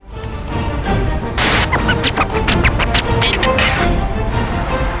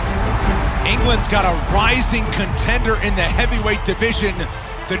got a rising contender in the heavyweight division.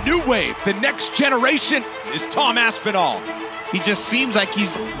 The new wave, the next generation is Tom Aspinall. He just seems like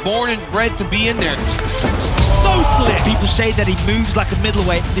he's born and bred to be in there. So slick. People say that he moves like a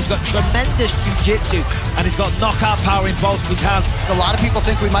middleweight. He's got tremendous jiu-jitsu and he's got knockout power in both of his hands. A lot of people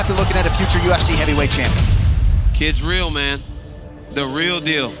think we might be looking at a future UFC heavyweight champion. Kid's real, man. The real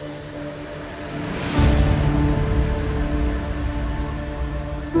deal.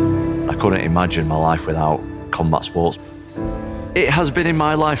 I couldn't imagine my life without combat sports. It has been in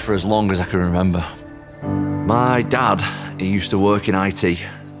my life for as long as I can remember. My dad, he used to work in IT,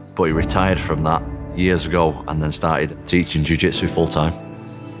 but he retired from that years ago and then started teaching jiu-jitsu full-time.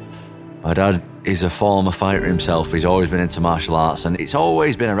 My dad is a former fighter himself. He's always been into martial arts and it's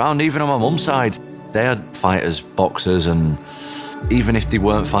always been around, even on my mum's side. They had fighters, boxers, and even if they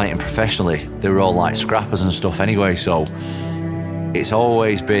weren't fighting professionally, they were all like scrappers and stuff anyway, so it's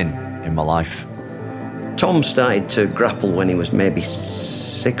always been in my life. Tom started to grapple when he was maybe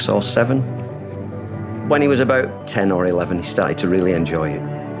 6 or 7. When he was about 10 or 11, he started to really enjoy it.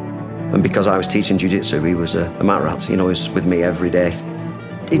 And because I was teaching jiu-jitsu, he was a mat rat. You know, he was with me every day.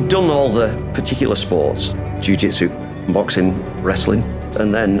 He'd done all the particular sports, jiu-jitsu, boxing, wrestling.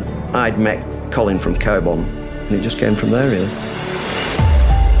 And then I'd met Colin from Carbon, and it just came from there, really.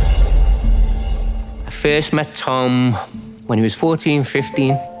 I first met Tom when he was 14,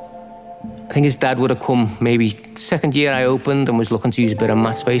 15. I think his dad would have come maybe second year I opened and was looking to use a bit of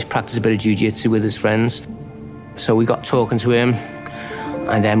mat space, practice a bit of jiu-jitsu with his friends. So we got talking to him,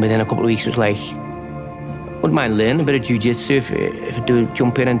 and then within a couple of weeks it was like, wouldn't mind learning a bit of jiu-jitsu if I do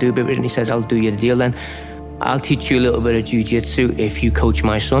jump in and do a bit of it. And he says, I'll do you the deal then. I'll teach you a little bit of jiu-jitsu if you coach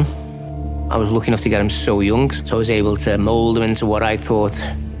my son. I was lucky enough to get him so young, so I was able to mould him into what I thought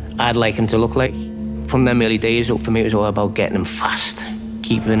I'd like him to look like. From them early days up, for me, it was all about getting him fast,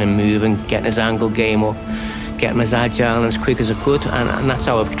 keeping him moving, getting his angle game up, getting him as agile and as quick as I could, and that's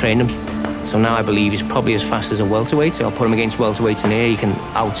how I've trained him. So now I believe he's probably as fast as a welterweight. I'll put him against welterweights in here, you can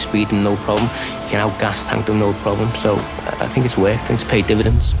outspeed him, no problem. You can out-gas tank them, no problem. So I think it's worked, and it's paid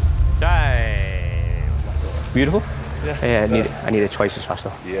dividends. Time. Beautiful? Yeah, I need it twice as fast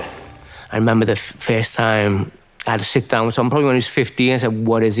though. Yeah. I remember the first time I had to sit down with Tom, probably when he was 15, I said,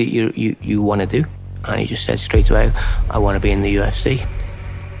 what is it you want to do? And he just said straight away, I want to be in the UFC.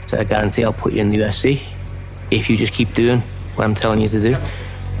 So I guarantee I'll put you in the UFC if you just keep doing what I'm telling you to do.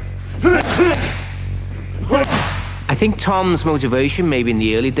 I think Tom's motivation, maybe in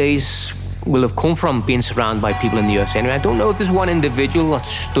the early days, will have come from being surrounded by people in the UFC. Anyway, I don't know if there's one individual that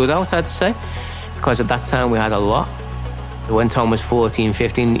stood out, I'd say, because at that time we had a lot. When Tom was 14,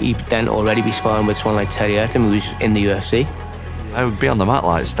 15, he'd then already be sparring with someone like Terry Etim, who was in the UFC. I would be on the mat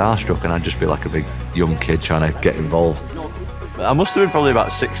like starstruck and I'd just be like a big young kid trying to get involved. I must have been probably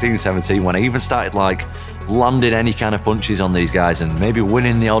about 16, 17 when I even started like landing any kind of punches on these guys and maybe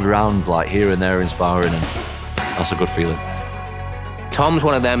winning the odd round like here and there in sparring, and that's a good feeling. Tom's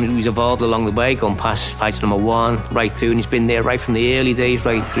one of them who's evolved along the way, going past fights number 1 right through, and he's been there right from the early days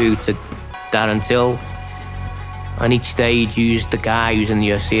right through to Darren Till. And each day he'd use the guy who's in the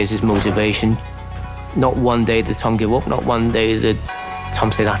UFC as his motivation. Not one day did Tom give up, not one day did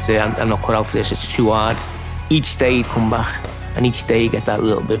Tom say, that's it, I'm not cut out for this, it's too hard. Each day he'd come back, and each day he'd get that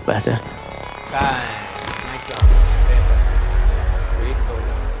little bit better.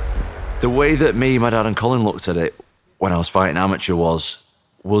 The way that me, my dad and Colin looked at it when I was fighting amateur was,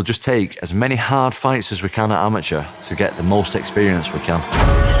 we'll just take as many hard fights as we can at amateur to get the most experience we can.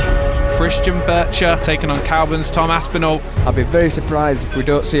 Christian Bircher taking on Calburn's Tom Aspinall. I'd be very surprised if we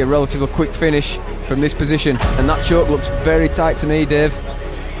don't see a relatively quick finish from this position. And that choke looks very tight to me, Dave.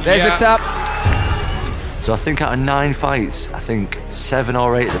 There's a tap. So I think out of 9 fights, I think 7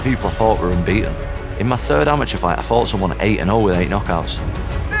 or 8 of the people I fought were unbeaten. In my 3rd amateur fight, I fought someone 8-0 with 8 knockouts.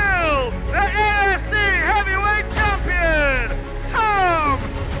 Still the UFC heavyweight champion, Tom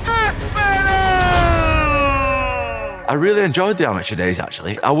Aspinall! I really enjoyed the amateur days,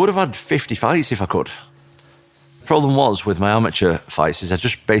 actually. I would have had 50 fights if I could. The problem was with my amateur fights is I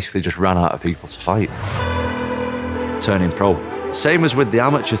basically ran out of people to fight. Turning pro. Same as with the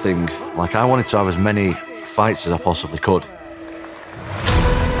amateur thing, like I wanted to have as many fights as I possibly could.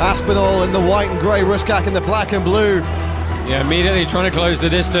 Aspinall in the white and grey, Ruskak in the black and blue. Yeah, immediately trying to close the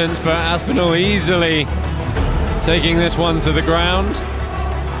distance, but Aspinall easily taking this one to the ground.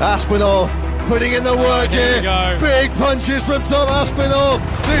 Aspinall putting in the work here. Big punches from Tom Aspinall.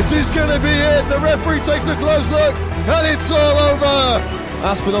 This is going to be it. The referee takes a close look, and it's all over.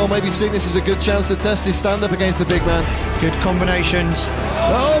 Aspinall maybe seeing this as a good chance to test his stand-up against the big man. Good combinations.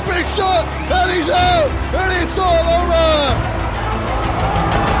 Oh, big shot, and he's out, and it's all over.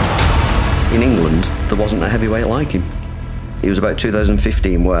 In England, there wasn't a heavyweight like him. It was about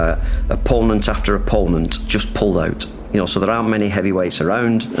 2015 where opponent after opponent just pulled out. So there aren't many heavyweights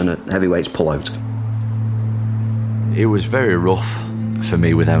around, and heavyweights pull out. It was very rough for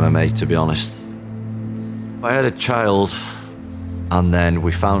me with MMA, to be honest. I had a child, and then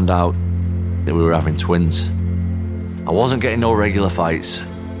we found out that we were having twins. I wasn't getting no regular fights,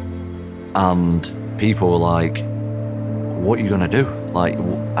 and people were like, what are you gonna do? Like,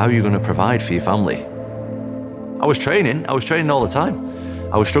 how are you gonna provide for your family? I was training all the time.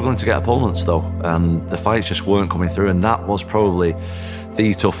 I was struggling to get opponents though, and the fights just weren't coming through, and that was probably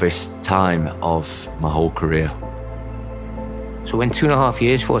the toughest time of my whole career. So when 2.5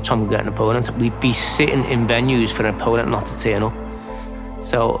 years before Tom would get an opponent, we'd be sitting in venues for an opponent not to turn up.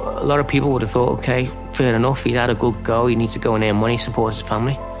 So a lot of people would have thought, okay, fair enough, he's had a good go, he needs to go and earn money, support his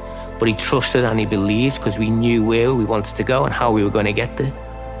family. But he trusted and he believed because we knew where we wanted to go and how we were going to get there.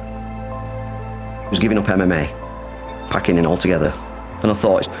 He was giving up MMA, packing in altogether. And I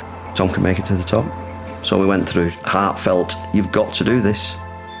thought, Tom can make it to the top. So we went through heartfelt, you've got to do this.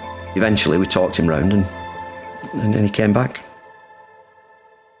 Eventually we talked him round and he came back.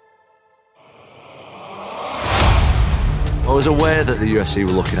 I was aware that the UFC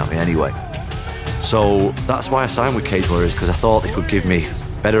were looking at me anyway. So that's why I signed with Cage Warriors, because I thought they could give me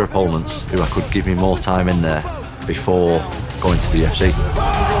better opponents who I could give me more time in there before going to the UFC.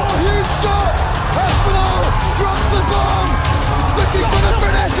 Huge shot! Aspinall drops the bomb! Looking for the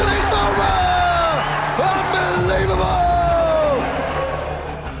finish and it's over! Unbelievable!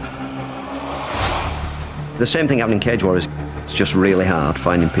 The same thing happened in Cage Warriors. It's just really hard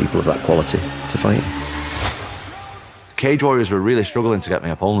finding people of that quality to fight. Cage Warriors were really struggling to get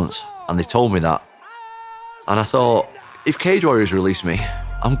me opponents, and they told me that. And I thought, if Cage Warriors release me,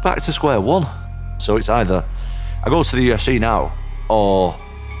 I'm back to square one. So it's either I go to the UFC now, or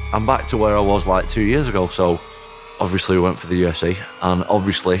I'm back to where I was like 2 years ago. So obviously we went for the UFC, and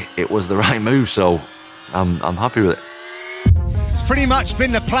obviously it was the right move, so I'm happy with it. It's pretty much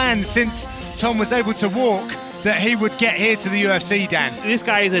been the plan since Tom was able to walk that he would get here to the UFC, Dan. This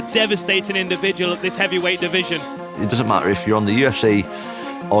guy is a devastating individual at this heavyweight division. It doesn't matter if you're on the UFC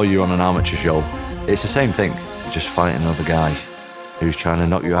or you're on an amateur show. It's the same thing. You're just fighting another guy who's trying to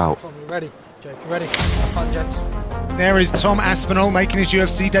knock you out. Tom, you ready? Jake, you ready? Have fun, gents. There is Tom Aspinall making his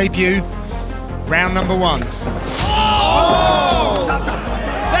UFC debut. Round number 1. Oh!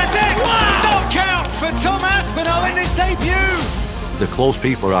 That's it! Wow! Knockout for Tom Aspinall in his debut! The close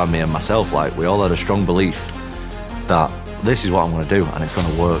people around me and myself, we all had a strong belief that this is what I'm going to do and it's going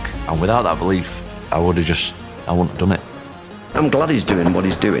to work. And without that belief, I wouldn't have done it. I'm glad he's doing what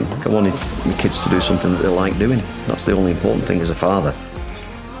he's doing. I wanted my kids to do something that they like doing. That's the only important thing as a father.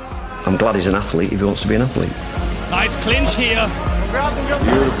 I'm glad he's an athlete if he wants to be an athlete. Nice clinch here.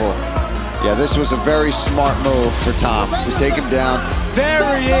 Beautiful. Yeah, this was a very smart move for Tom to take him down.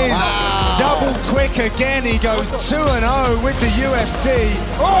 There he is. Wow. Double quick again. He goes 2-0 with the UFC.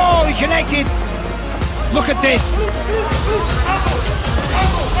 Oh, he connected. Look at this.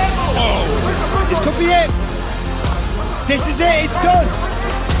 Oh, this could be it. This is it. It's done.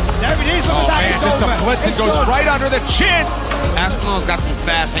 There it is. Look at that. Man, it's just over. a blitz and goes right under the chin. Aspinall's got some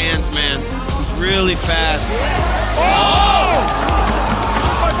fast hands, man. He's really fast. Oh!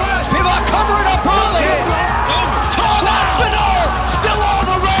 People are covering up early. Tom Aspinall still all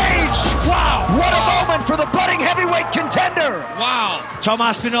the rage. Wow. What a moment for the budding heavyweight contender. Wow. Tom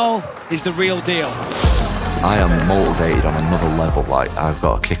Aspinall is the real deal. I am motivated on another level. I've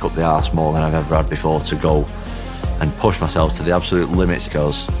got to kick up the arse more than I've ever had before to go and push myself to the absolute limits,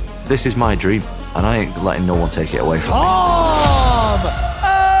 because this is my dream and I ain't letting no one take it away from me. Tom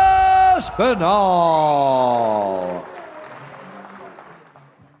Aspinall!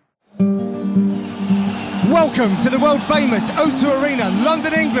 Welcome to the world famous O2 Arena,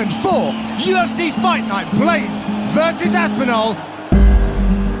 London, England, for UFC Fight Night Blades versus Aspinall.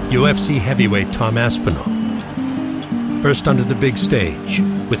 UFC heavyweight Tom Aspinall burst onto the big stage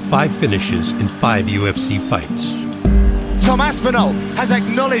with 5 finishes in 5 UFC fights. Tom Aspinall has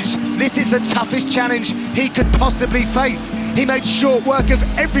acknowledged this is the toughest challenge he could possibly face. He made short work of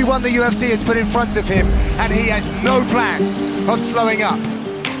everyone the UFC has put in front of him, and he has no plans of slowing up.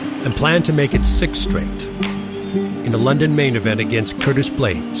 And planned to make it 6 straight in a London main event against Curtis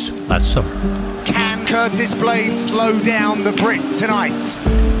Blades last summer. Can Curtis Blades slow down the Brit tonight?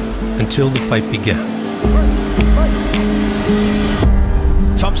 Until the fight began.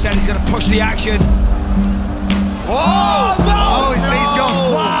 Tom said he's going to push the action. Oh, no! Oh, his knee's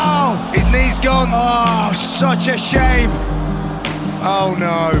gone. Wow! His knee's gone. Oh, such a shame. Oh,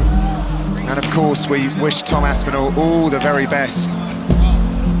 no. And of course, we wish Tom Aspinall all the very best.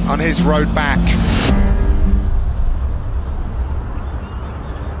 on his road back.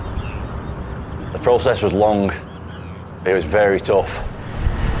 The process was long. It was very tough.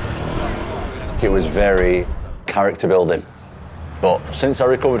 It was very character building. But since I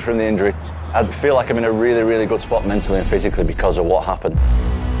recovered from the injury, I feel like I'm in a really, really good spot mentally and physically because of what happened.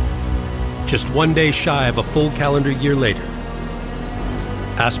 Just 1 day shy of a full calendar year later,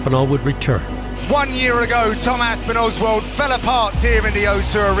 Aspinall would return. 1 year ago, Tom Aspinall's world fell apart here in the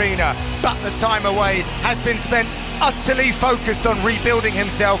O2 Arena, but the time away has been spent utterly focused on rebuilding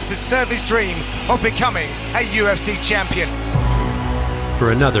himself to serve his dream of becoming a UFC champion.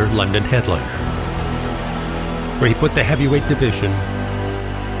 For another London headliner, where he put the heavyweight division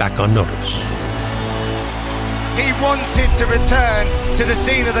back on notice. He wanted to return to the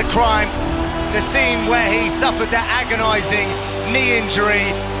scene of the crime, the scene where he suffered that agonising knee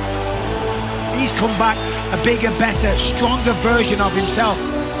injury. He's come back a bigger, better, stronger version of himself.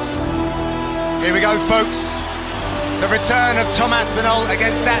 Here we go, folks. The return of Tom Aspinall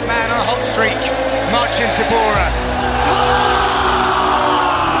against that man on a hot streak, Marcin Tybura.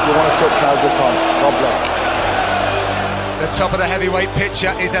 If you want to touch, now's the time. God bless. The top of the heavyweight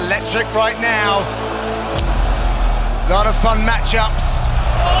picture is electric right now. A lot of fun matchups.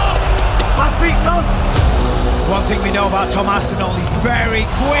 Last beat, Tom. One thing we know about Tom Aspinall, he's very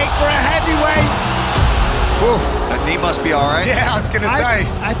quick for a heavyweight. Whew, that knee must be all right. Yeah, I was going to say.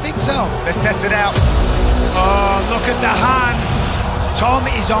 I think so. Let's test it out. Oh, look at the hands. Tom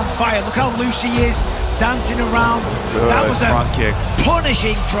is on fire. Look how loose he is, dancing around. Good that was a front kick.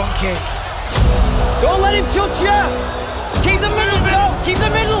 Punishing front kick. Don't let him tilt you. Keep the middle, Tom. Keep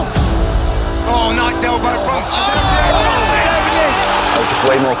the middle. Oh, nice elbow from. Oh, there it is. I was just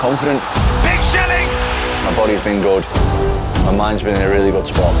way more confident. Big shelling. My body's been good. My mind's been in a really good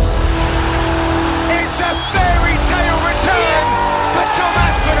spot. It's a fairy tale return for Tom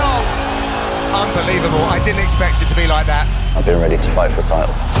Aspinall. Unbelievable. I didn't expect it to be like that. I've been ready to fight for a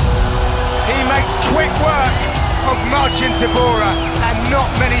title. He makes quick work of Marcin Tybura, and not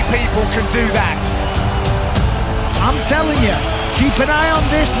many people can do that. I'm telling you, keep an eye on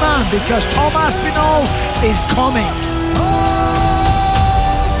this man because Tom Aspinall is coming.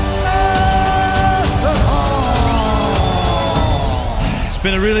 It's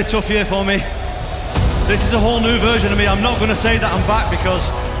been a really tough year for me. This is a whole new version of me. I'm not going to say that I'm back because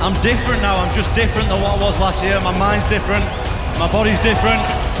I'm different now. I'm just different than what I was last year. My mind's different, my body's different,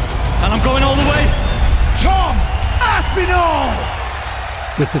 and I'm going all the way. Tom Aspinall!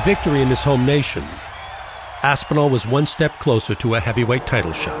 With the victory in his home nation, Aspinall was one step closer to a heavyweight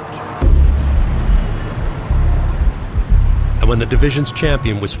title shot. And when the division's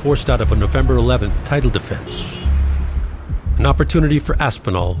champion was forced out of a November 11th title defense, an opportunity for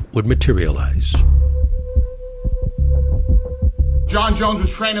Aspinall would materialize. John Jones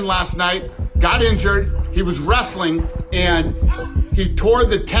was training last night, got injured, he was wrestling, and he tore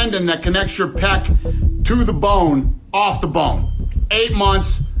the tendon that connects your pec to the bone, off the bone. 8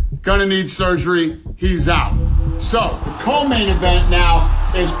 months, gonna need surgery, he's out. So, the co-main event now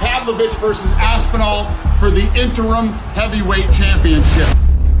is Pavlovich versus Aspinall for the interim heavyweight championship.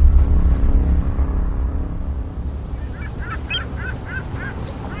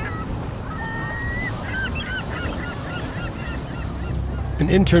 An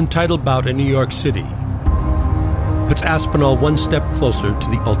interim title bout in New York City puts Aspinall one step closer to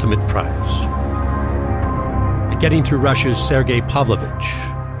the ultimate prize. But getting through Russia's Sergei Pavlovich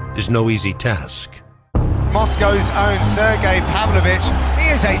is no easy task. Moscow's own Sergei Pavlovich, he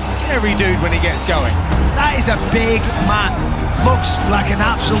is a scary dude when he gets going. That is a big man. Looks like an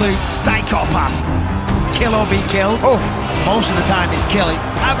absolute psychopath. Kill or be killed. Oh, most of the time he's killing.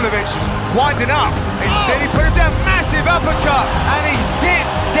 Pavlovich is winding up. Then he put him down, massive uppercut, and he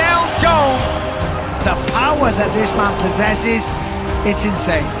sits down gold. The power that this man possesses, it's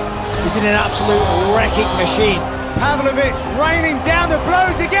insane. He's been an absolute wrecking machine. Pavlovich raining down the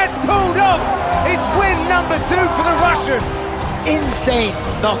blows, he gets pulled off. It's win number 2 for the Russian. Insane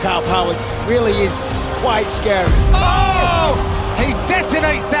knockout power, really is quite scary. Oh! He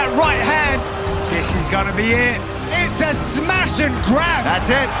detonates that right hand. This is gonna be it. It's a smash and grab. That's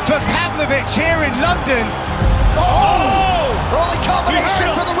it. For Pavlovich here in London. Oh! Early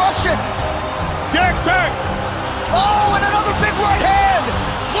combination for the Russian. Derek's hurt. Oh, and another big right hand.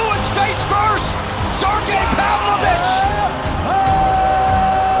 Lewis face first. Sergei Pavlovich.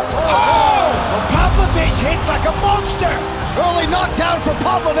 Oh! Pavlovich hits like a monster. Early knockdown for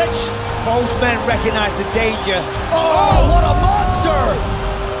Pavlovich. Both men recognize the danger. Oh, what a monster.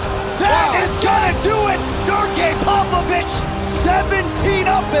 That is gonna do it. Sergei Pavlovich, 17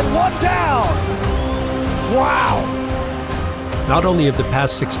 up and 1 down. Wow. Not only have the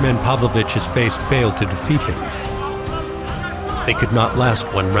past 6 men Pavlovich has faced failed to defeat him, they could not last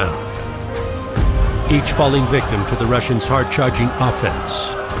one round, each falling victim to the Russians' hard-charging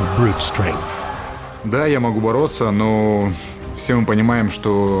offense and brute strength. Да, я могу бороться, но все мы понимаем,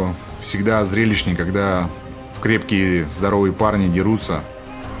 что всегда зрелищнее, когда крепкие, здоровые парни дерутся,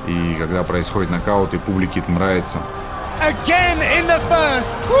 и когда происходит нокаут, и публике это нравится. Again in the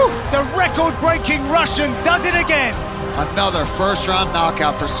first, the record-breaking Russian does it again. Another first-round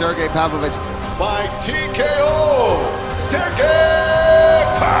knockout for Sergei Pavlovich by TKO, Sergei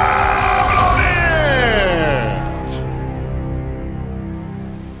Pavlovich!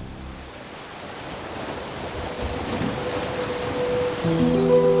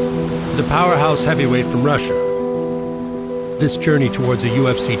 The powerhouse heavyweight from Russia, this journey towards a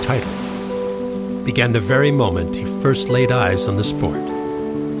UFC title began the very moment he first laid eyes on the sport.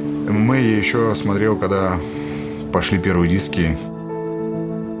 ММА я еще смотрел, когда пошли первые диски.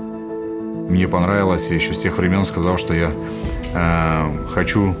 Мне понравилось, я еще с тех времен сказал, что я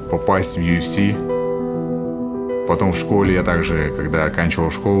хочу попасть в UFC. Потом в школе я также, когда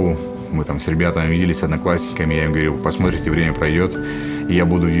оканчивал школу, мы там с ребятами виделись, с одноклассниками, я им говорил, посмотрите, время пройдет, и я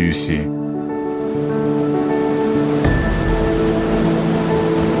буду в UFC.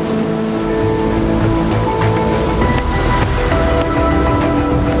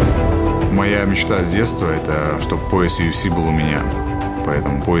 Моя мечта с детства – это чтобы пояс UFC был у меня.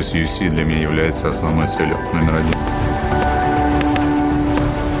 Поэтому пояс UFC для меня является основной целью, номер один.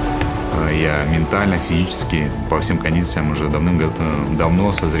 Я ментально, физически, по всем кондициям уже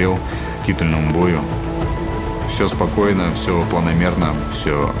давно созрел к титульному бою. Все спокойно, все планомерно,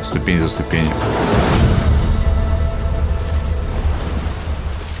 все ступень за ступенью.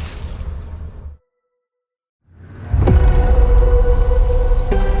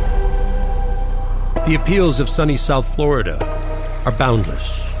 The appeals of sunny South Florida are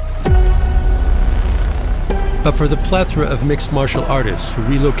boundless. But for the plethora of mixed martial artists who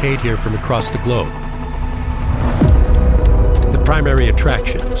relocate here from across the globe, the primary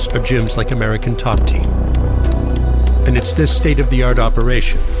attractions are gyms like American Top Team. And it's this state-of-the-art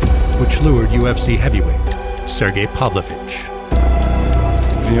operation which lured UFC heavyweight Sergei Pavlovich.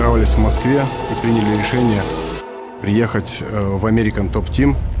 Тренировались в Москве и приняли решение приехать в American Top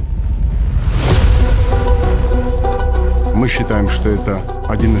Team. Мы считаем, что это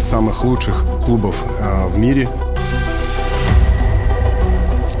один из самых лучших клубов в мире.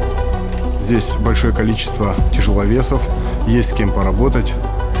 Здесь большое количество тяжеловесов, есть с кем поработать.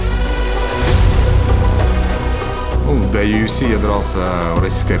 До UFC я дрался в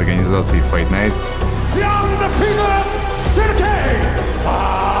российской организации Fight Nights. Sergei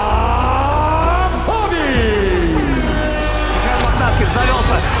Pavlovich! Мохнаткин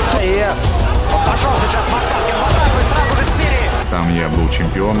завелся. И пошел сейчас Мохнаткин в атаку и сразу же с серии. Там я был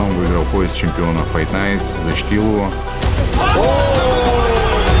чемпионом, выиграл пояс чемпиона Fight Nights, защитил его.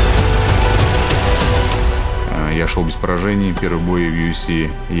 Я шел без поражений, первый бой в UFC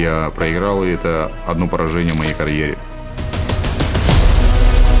я проиграл, и это одно поражение в моей карьере.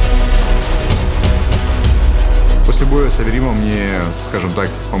 После боя с Аверимом мне, скажем так,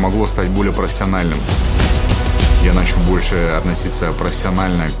 помогло стать более профессиональным. Я начал больше относиться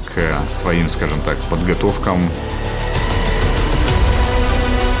профессионально к своим, скажем так, подготовкам.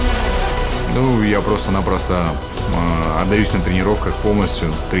 Я просто-напросто отдаюсь на тренировках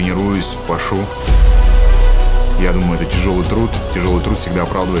полностью, тренируюсь, пашу. Я думаю, это тяжелый труд всегда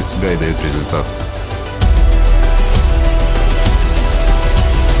оправдывает себя и дает результат.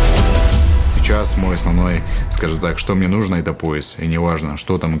 Сейчас мой основной, скажем так, что мне нужно, это пояс. И неважно,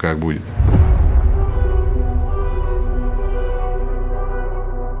 что там и как будет.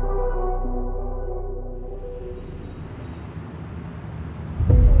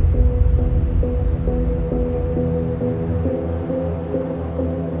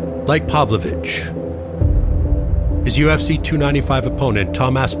 Like Pavlovich, his UFC 295 opponent,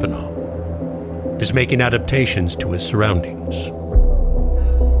 Tom Aspinall, is making adaptations to his surroundings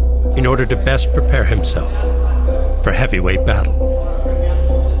in order to best prepare himself for heavyweight battle.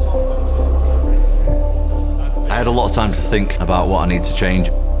 I had a lot of time to think about what I need to change.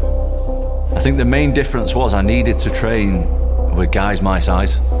 I think the main difference was I needed to train with guys my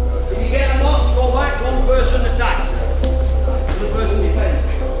size. If you get them off, go back, one person attacks, the person defends.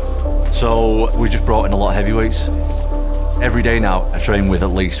 So we just brought in a lot of heavyweights. Every day now, I train with at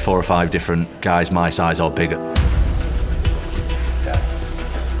least 4 or 5 different guys my size or bigger.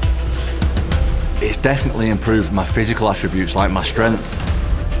 It's definitely improved my physical attributes, like my strength.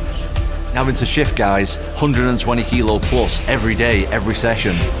 Having to shift guys 120 kilo plus every day, every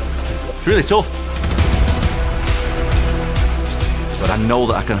session, it's really tough. but I know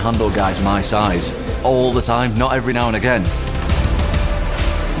that I can handle guys my size all the time, not every now and again.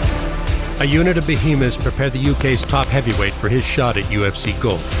 A unit of behemoths prepared the UK's top heavyweight for his shot at UFC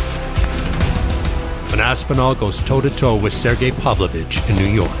gold. When Aspinall goes toe-to-toe with Sergei Pavlovich in New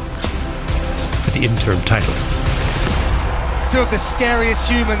York for the interim title. Two of the scariest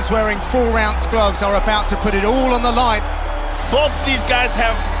humans wearing 4-ounce gloves are about to put it all on the line. Both of these guys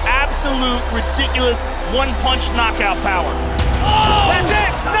have absolute ridiculous one-punch knockout power. Oh! That's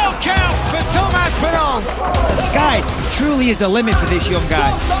it! Knockout for Tom Aspinall! The sky truly is the limit for this young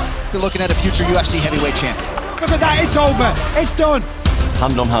guy. You're looking at a future UFC heavyweight champion. Look at that, it's over, it's done.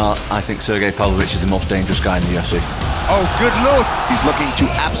 Hand on heart, I think Sergei Pavlovich is the most dangerous guy in the UFC. Oh, good lord! He's looking to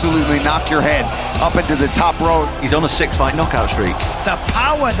absolutely knock your head up into the top row. He's on a 6-fight knockout streak. The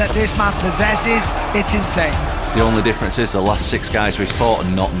power that this man possesses, it's insane. The only difference is the last 6 guys we've fought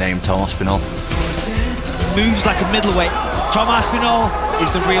are not named Tom Aspinall. Moves like a middleweight. Tom Aspinall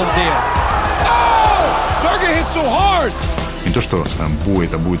is the real deal. Oh! Sergei hit so hard! Не то, что бой,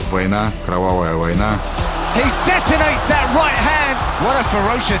 это будет война, кровавая война. He detonates that right hand. What a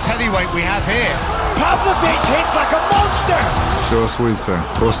ferocious heavyweight we have here. Pavlovich hits like a monster. Все сводится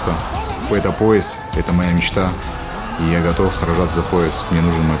просто. Это пояс, это моя мечта. И я готов сражаться за пояс. Мне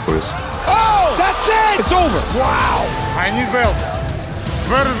нужен мой пояс. Oh! That's it! It's over. Wow! I need belt.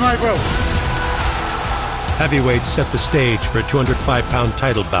 Where is my belt? Heavyweights set the stage for a 205-pound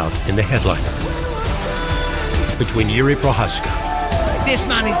title bout in the headliner between Jiri Prochazka. This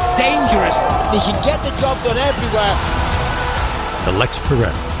man is dangerous. He can get the job done everywhere. Alex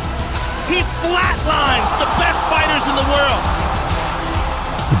Pereira. He flatlines the best fighters in the world.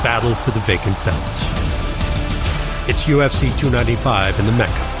 The battle for the vacant belt. It's UFC 295 in the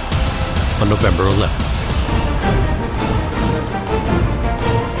Mecca on November 11th.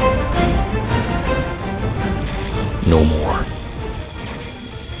 No more.